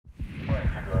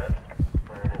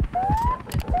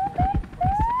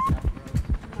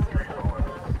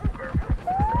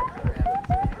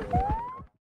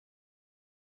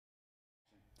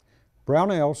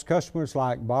Brownells customers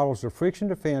like bottles of Friction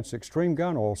Defense Xtreme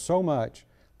gun oil so much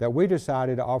that we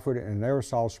decided to offer it in an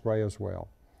aerosol spray as well.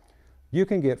 You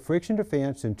can get Friction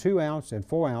Defense in 2-ounce and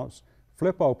 4-ounce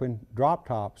flip open drop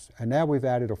tops, and now we've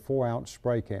added a 4-ounce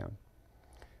spray can.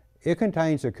 It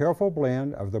contains a careful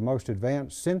blend of the most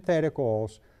advanced synthetic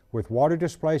oils with water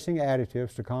displacing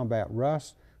additives to combat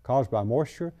rust caused by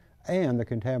moisture and the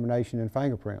contamination in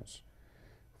fingerprints.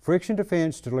 Friction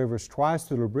Defense delivers twice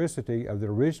the lubricity of the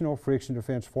original Friction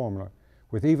Defense formula,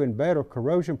 with even better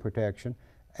corrosion protection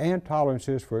and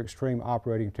tolerances for extreme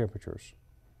operating temperatures.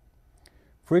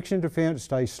 Friction Defense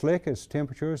stays slick at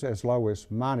temperatures as low as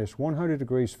 -100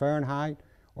 degrees Fahrenheit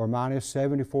or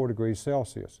 -74 degrees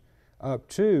Celsius, up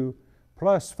to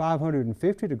plus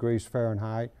 550 degrees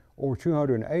Fahrenheit or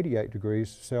 288 degrees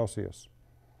Celsius.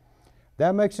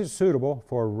 That makes it suitable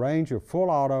for a range of full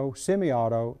auto,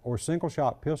 semi-auto, or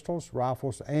single-shot pistols,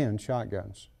 rifles, and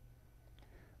shotguns.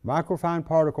 Microfine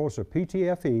particles of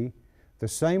PTFE, the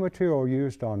same material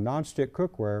used on nonstick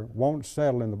cookware, won't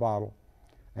settle in the bottle,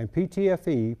 and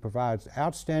PTFE provides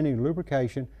outstanding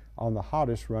lubrication on the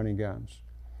hottest running guns.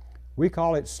 We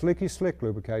call it Slicky Slick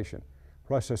lubrication,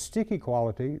 plus a sticky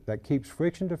quality that keeps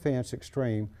Friction Defense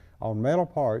Xtreme on metal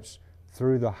parts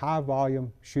through the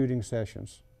high-volume shooting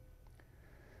sessions.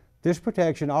 This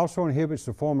protection also inhibits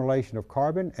the formulation of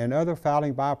carbon and other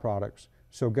fouling byproducts,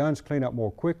 so guns clean up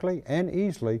more quickly and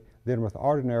easily than with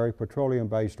ordinary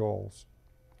petroleum-based oils.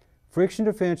 Friction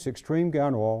Defense Xtreme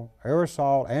gun oil,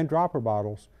 aerosol, and dropper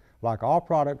bottles, like all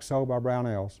products sold by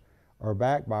Brownells, are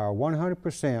backed by a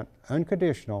 100%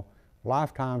 unconditional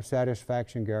lifetime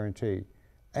satisfaction guarantee,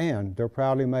 and they're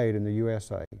proudly made in the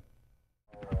USA.